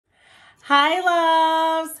Hi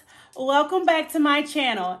loves, welcome back to my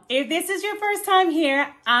channel. If this is your first time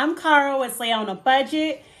here, I'm Cara with Slay on a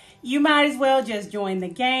Budget. You might as well just join the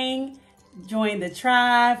gang, join the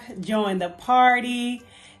tribe, join the party.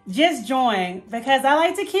 Just join because I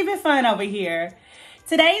like to keep it fun over here.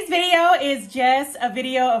 Today's video is just a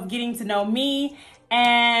video of getting to know me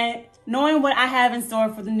and knowing what I have in store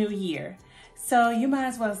for the new year. So you might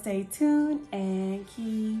as well stay tuned and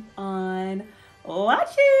keep on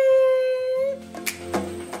watching.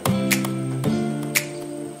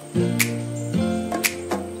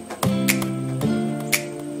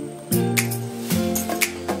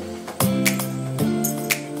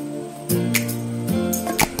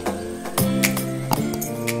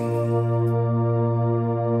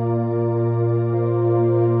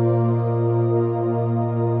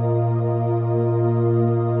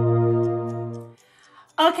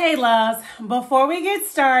 Okay, loves, before we get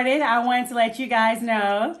started, I wanted to let you guys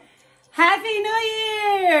know, Happy New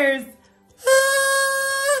Year's!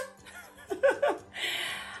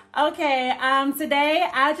 Okay, today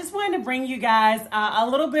I just wanted to bring you guys a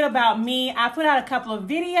little bit about me. I put out a couple of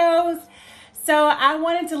videos, so I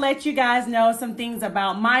wanted to let you guys know some things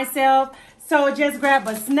about myself. So just grab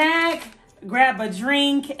a snack, grab a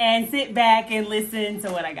drink, and sit back and listen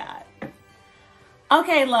to what I got.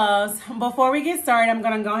 Okay, loves, before we get started, I'm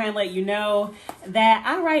going to go ahead and let you know that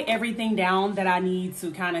I write everything down that I need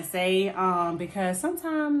to kind of say because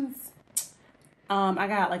sometimes I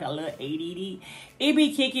got like a little ADD. It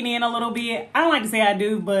be kicking in a little bit. I don't like to say I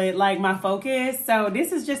do, but like my focus. So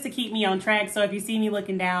this is just to keep me on track. So if you see me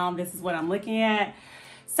looking down, this is what I'm looking at.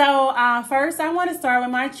 So first, I want to start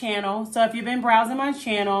with my channel. So if you've been browsing my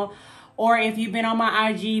channel or if you've been on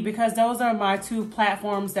my IG, because those are my two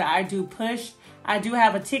platforms that I do push. I do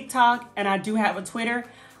have a TikTok and I do have a Twitter.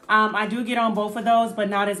 I do get on both of those, but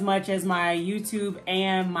not as much as my YouTube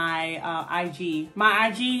and my IG. My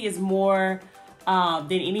IG is more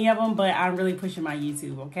than any of them, but I'm really pushing my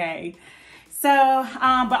YouTube, okay? So,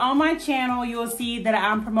 but on my channel, you'll see that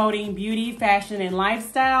I'm promoting beauty, fashion, and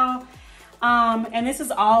lifestyle. And this is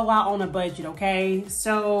all while on a budget, okay?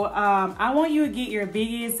 So I want you to get your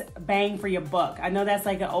biggest bang for your buck. I know that's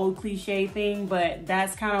like an old cliche thing, but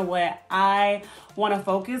that's kind of what I want to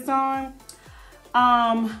focus on.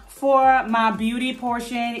 For my beauty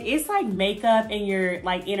portion, it's like makeup and your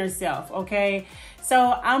like inner self, okay?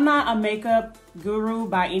 So I'm not a makeup guru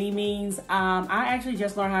by any means. I actually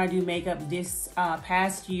just learned how to do makeup this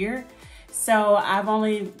past year. So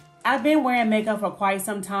I've been wearing makeup for quite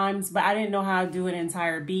some time, but I didn't know how to do an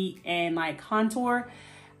entire beat and like contour.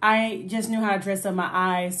 I just knew how to dress up my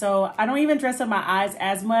eyes. So I don't even dress up my eyes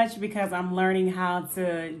as much because I'm learning how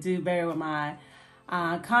to do better with my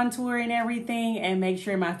contour and everything and make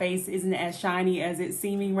sure my face isn't as shiny as it's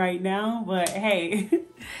seeming right now. But hey.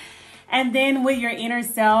 And then with your inner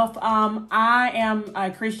self, I am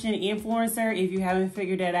a Christian influencer. If you haven't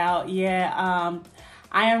figured that out yet,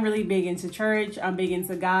 I am really big into church. I'm big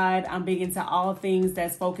into God. I'm big into all things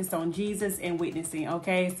that's focused on Jesus and witnessing,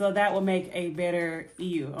 okay? So that will make a better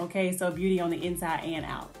you, okay? So beauty on the inside and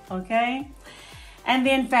out, okay? And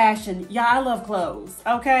then fashion. Y'all, I love clothes,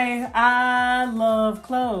 okay? I love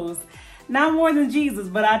clothes. Not more than Jesus,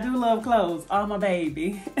 but I do love clothes. Oh, my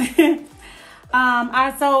baby.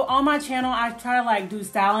 So on my channel, I try to like do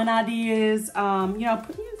styling ideas, you know,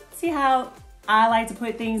 see how I like to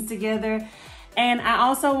put things together. And I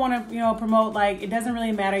also want to, you know, promote like it doesn't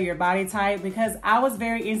really matter your body type because I was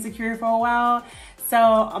very insecure for a while.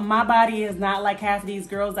 So my body is not like half of these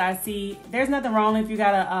girls I see. There's nothing wrong if you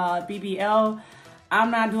got a BBL.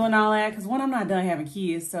 I'm not doing all that because one, I'm not done having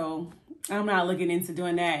kids, so I'm not looking into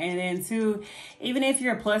doing that. And then two, even if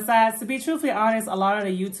you're plus size, to be truthfully honest, a lot of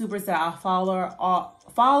the YouTubers that I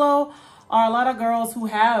follow are a lot of girls who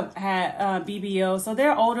have had BBL. So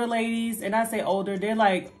they're older ladies, and I say older, they're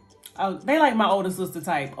like my older sister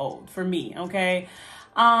type old for me, okay?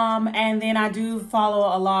 And then I do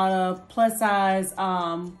follow a lot of plus size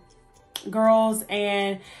girls,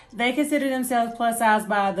 and they consider themselves plus size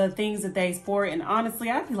by the things that they sport. And honestly,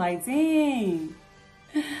 I'd be like, dang,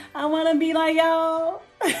 I want to be like y'all.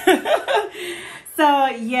 So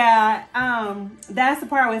yeah, that's the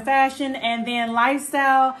part with fashion. And then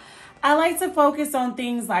lifestyle, I like to focus on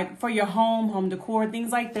things like for your home decor,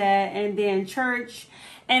 things like that. And then church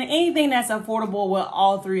and anything that's affordable with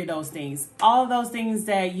all three of those things. All of those things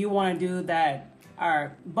that you want to do that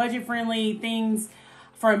are budget friendly things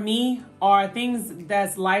for me, or things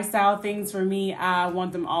that's lifestyle things for me. I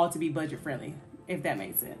want them all to be budget friendly, if that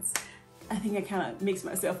makes sense. I think I kind of mixed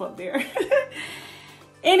myself up there.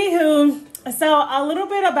 Anywho, so a little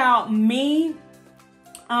bit about me.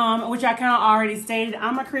 which I kind of already stated.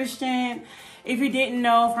 I'm a Christian. If you didn't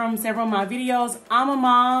know from several of my videos, I'm a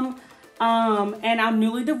mom, and I'm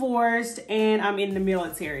newly divorced, and I'm in the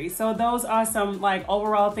military. So those are some like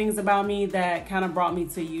overall things about me that kind of brought me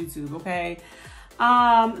to YouTube, okay?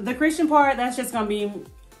 The Christian part, that's just gonna be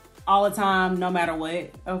all the time, no matter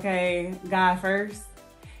what, okay? God first,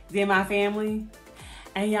 then my family,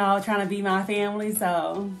 and y'all trying to be my family,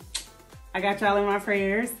 so I got y'all in my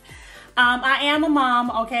prayers. I am a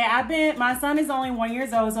mom, okay? My son is only 1 year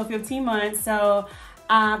old, so 15 months. So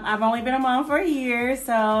I've only been a mom for a year.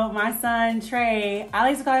 So my son, Trey, I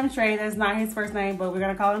like to call him Trey. That's not his first name, but we're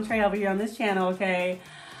going to call him Trey over here on this channel, okay?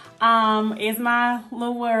 It's my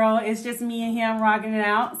little world. It's just me and him rocking it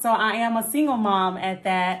out. So I am a single mom at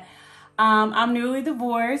that. I'm newly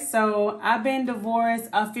divorced. So I've been divorced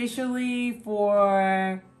officially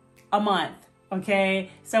for a month,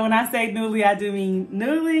 okay? So when I say newly, I do mean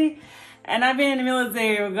newly. And I've been in the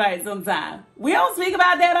military for quite some time. We don't speak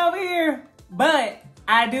about that over here, but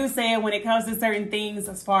I do say it when it comes to certain things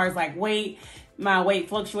as far as like weight, my weight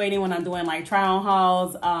fluctuating when I'm doing like try on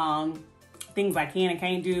hauls, things I can and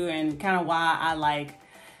can't do, and kind of why I like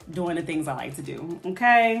doing the things I like to do,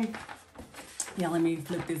 okay? Yeah, let me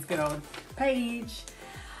flip this good old page.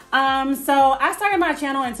 So I started my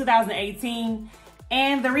channel in 2018.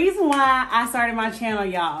 And the reason why I started my channel,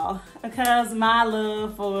 y'all, because my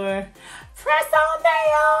love for press-on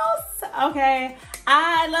nails, okay?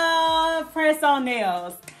 I love press-on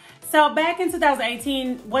nails. So back in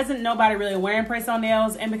 2018, wasn't nobody really wearing press-on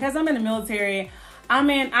nails. And because I'm in the military, I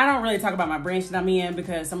don't really talk about my branch that I'm in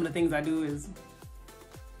because some of the things I do is,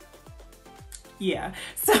 yeah.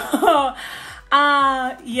 So,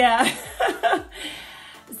 yeah.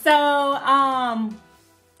 So,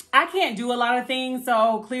 I can't do a lot of things,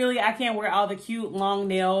 so clearly I can't wear all the cute long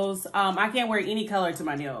nails. I can't wear any color to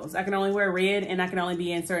my nails. I can only wear red, and I can only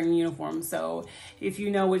be in certain uniforms. So if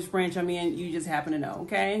you know which branch I'm in, you just happen to know,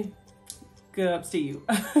 okay? Good ups to you.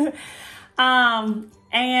 It's a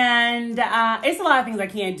lot of things I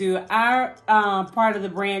can't do. Our part of the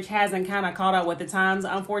branch hasn't kind of caught up with the times,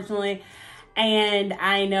 unfortunately. And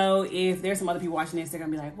I know if there's some other people watching this, they're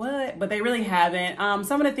gonna be like, what? But they really haven't.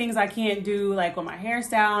 Some of the things I can't do, like with my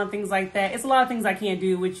hairstyle and things like that, it's a lot of things I can't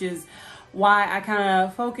do, which is why I kind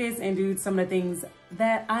of focus and do some of the things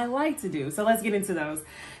that I like to do. So let's get into those.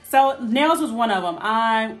 So nails was one of them.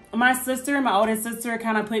 My oldest sister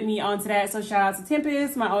kind of put me onto that. So shout out to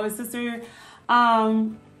Tempest, my oldest sister.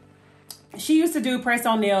 She used to do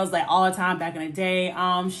press-on nails like all the time back in the day.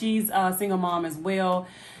 She's a single mom as well.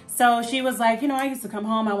 So she was like, you know, I used to come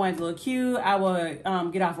home, I wanted to look cute. I would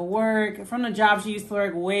get off of work. From the job she used to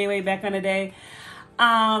work way back in the day.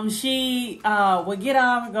 She would get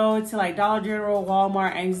off, go to like Dollar General,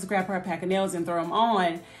 Walmart, and just grab her a pack of nails and throw them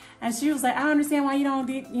on. And she was like, I understand why you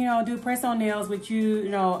don't do press-on nails, but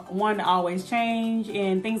you want to always change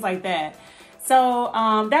and things like that. So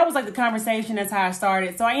that was like the conversation. That's how I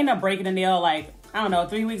started. So I ended up breaking a nail like, I don't know,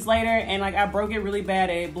 3 weeks later. And like I broke it really bad.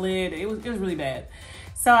 It bled. It was really bad.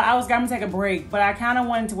 So I was gonna take a break, but I kind of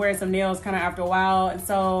wanted to wear some nails kind of after a while.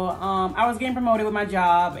 So I was getting promoted with my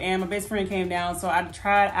job, and my best friend came down. So I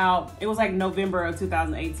tried out. It was like November of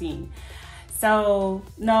 2018. So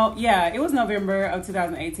it was November of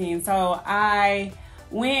 2018. So I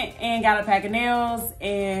went and got a pack of nails,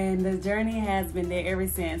 and the journey has been there ever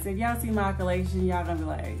since. If y'all see my collection, y'all gonna be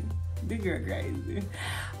like, this girl crazy.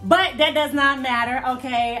 But that does not matter,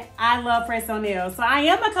 okay? I love press-on nails. So I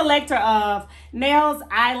am a collector of nails,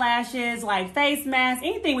 eyelashes, like face masks,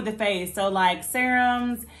 anything with the face. So like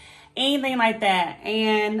serums, anything like that.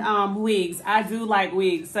 And wigs. I do like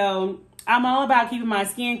wigs. So I'm all about keeping my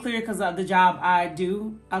skin clear because of the job I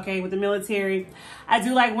do, okay, with the military. I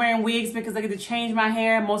do like wearing wigs because I get to change my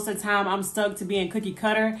hair. Most of the time, I'm stuck to being cookie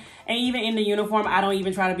cutter. And even in the uniform, I don't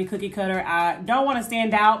even try to be cookie cutter. I don't want to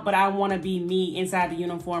stand out, but I want to be me inside the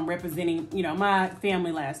uniform representing, my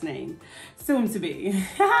family last name. Soon to be.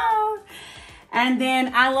 And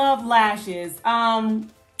then I love lashes. I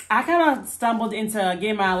kind of stumbled into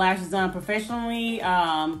getting my lashes done professionally.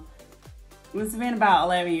 It's been about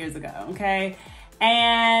 11 years ago, okay?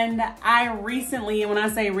 And I recently, and when I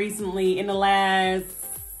say recently, in the last,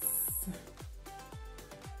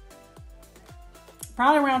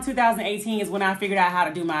 probably around 2018 is when I figured out how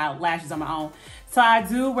to do my lashes on my own. So I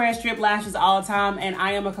do wear strip lashes all the time, and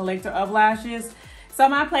I am a collector of lashes. So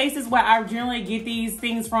my places where I generally get these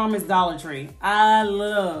things from is Dollar Tree. I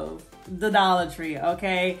love the Dollar Tree,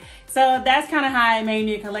 okay? So that's kind of how it made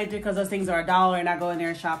me a collector, because those things are $1 and I go in there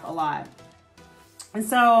and shop a lot. And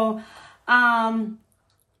so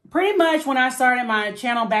pretty much when I started my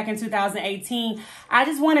channel back in 2018, I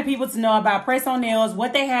just wanted people to know about press-on nails,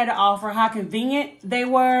 what they had to offer, how convenient they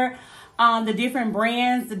were, the different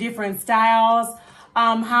brands, the different styles,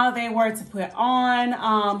 how they were to put on,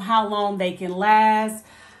 how long they can last.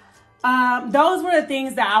 Those were the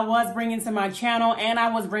things that I was bringing to my channel, and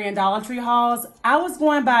I was bringing Dollar Tree hauls. I was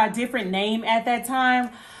going by a different name at that time.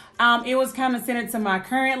 It was kind of centered to my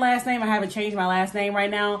current last name. I haven't changed my last name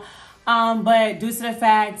right now. But due to the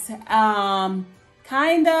fact,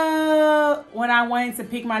 kind of when I wanted to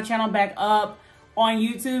pick my channel back up on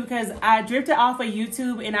YouTube, because I drifted off of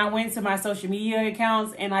YouTube and I went to my social media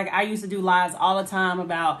accounts, and like I used to do lives all the time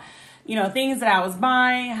about, you know, things that I was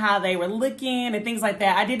buying, how they were looking and things like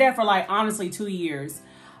that. I did that for like honestly 2 years.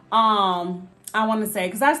 I want to say,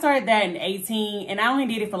 because I started that in 18 and I only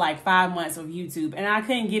did it for like 5 months of YouTube, and I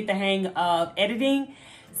couldn't get the hang of editing.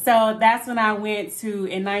 So that's when I went to,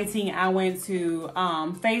 in 19, I went to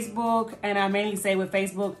Facebook, and I mainly say with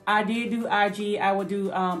Facebook, I did do IG, I would do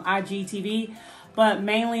IGTV, but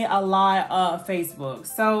mainly a lot of Facebook.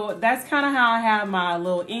 So that's kind of how I have my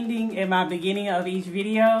little ending and my beginning of each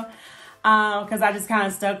video, because I just kind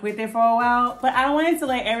of stuck with it for a while. But I wanted to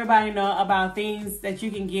let everybody know about things that you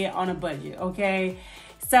can get on a budget, okay?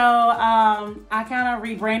 So I kind of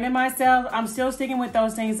rebranded myself. I'm still sticking with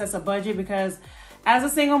those things that's a budget, because as a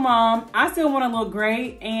single mom, I still want to look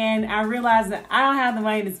great, and I realize that I don't have the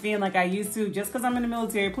money to spend like I used to just because I'm in the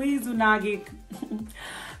military. Please do not get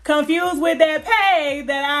confused with that pay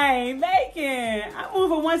that I ain't making. I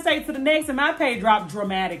moved from one state to the next, and my pay dropped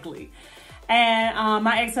dramatically. And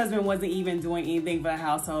my ex-husband wasn't even doing anything for the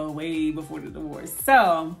household way before the divorce.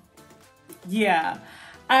 So, yeah,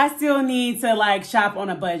 I still need to like shop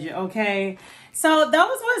on a budget, okay? So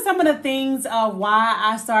those were some of the things of why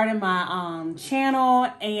I started my channel,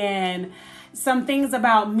 and some things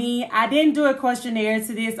about me. I didn't do a questionnaire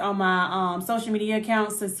to this on my social media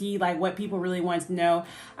accounts to see like what people really want to know.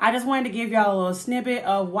 I just wanted to give y'all a little snippet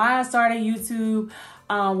of why I started YouTube,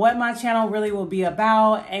 what my channel really will be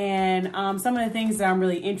about, and some of the things that I'm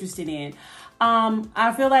really interested in.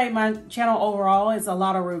 I feel like my channel overall is a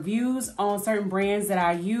lot of reviews on certain brands that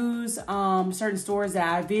I use, certain stores that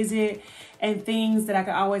I visit, and things that I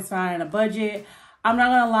can always find in a budget. I'm not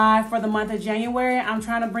gonna lie, for the month of January, I'm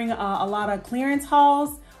trying to bring a lot of clearance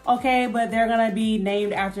hauls, okay? But they're gonna be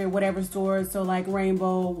named after whatever stores, so like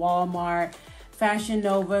Rainbow, Walmart, Fashion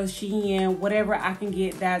Nova, Shein, whatever I can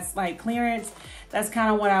get that's like clearance. That's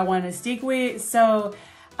kind of what I want to stick with. So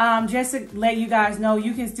just to let you guys know,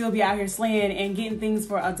 you can still be out here slaying and getting things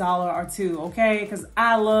for $1 or $2, okay? Because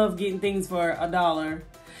I love getting things for $1.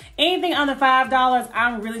 Anything under $5,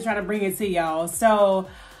 I'm really trying to bring it to y'all. So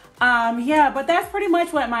yeah, but that's pretty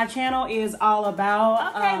much what my channel is all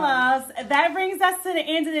about. Okay, loves, that brings us to the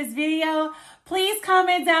end of this video. Please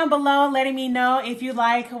comment down below letting me know if you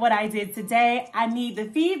like what I did today. I need the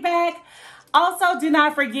feedback. Also, do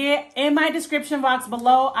not forget, in my description box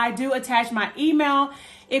below, I do attach my email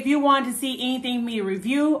if you want to see anything me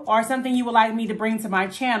review or something you would like me to bring to my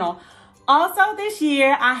channel. Also, this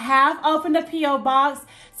year, I have opened a P.O. box.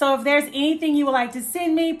 So if there's anything you would like to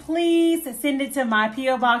send me, please send it to my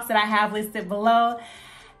P.O. box that I have listed below.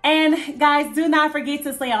 And guys, do not forget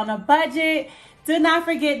to slay on a budget. Do not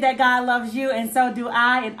forget that God loves you, and so do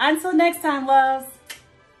I. And until next time, loves,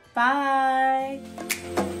 bye.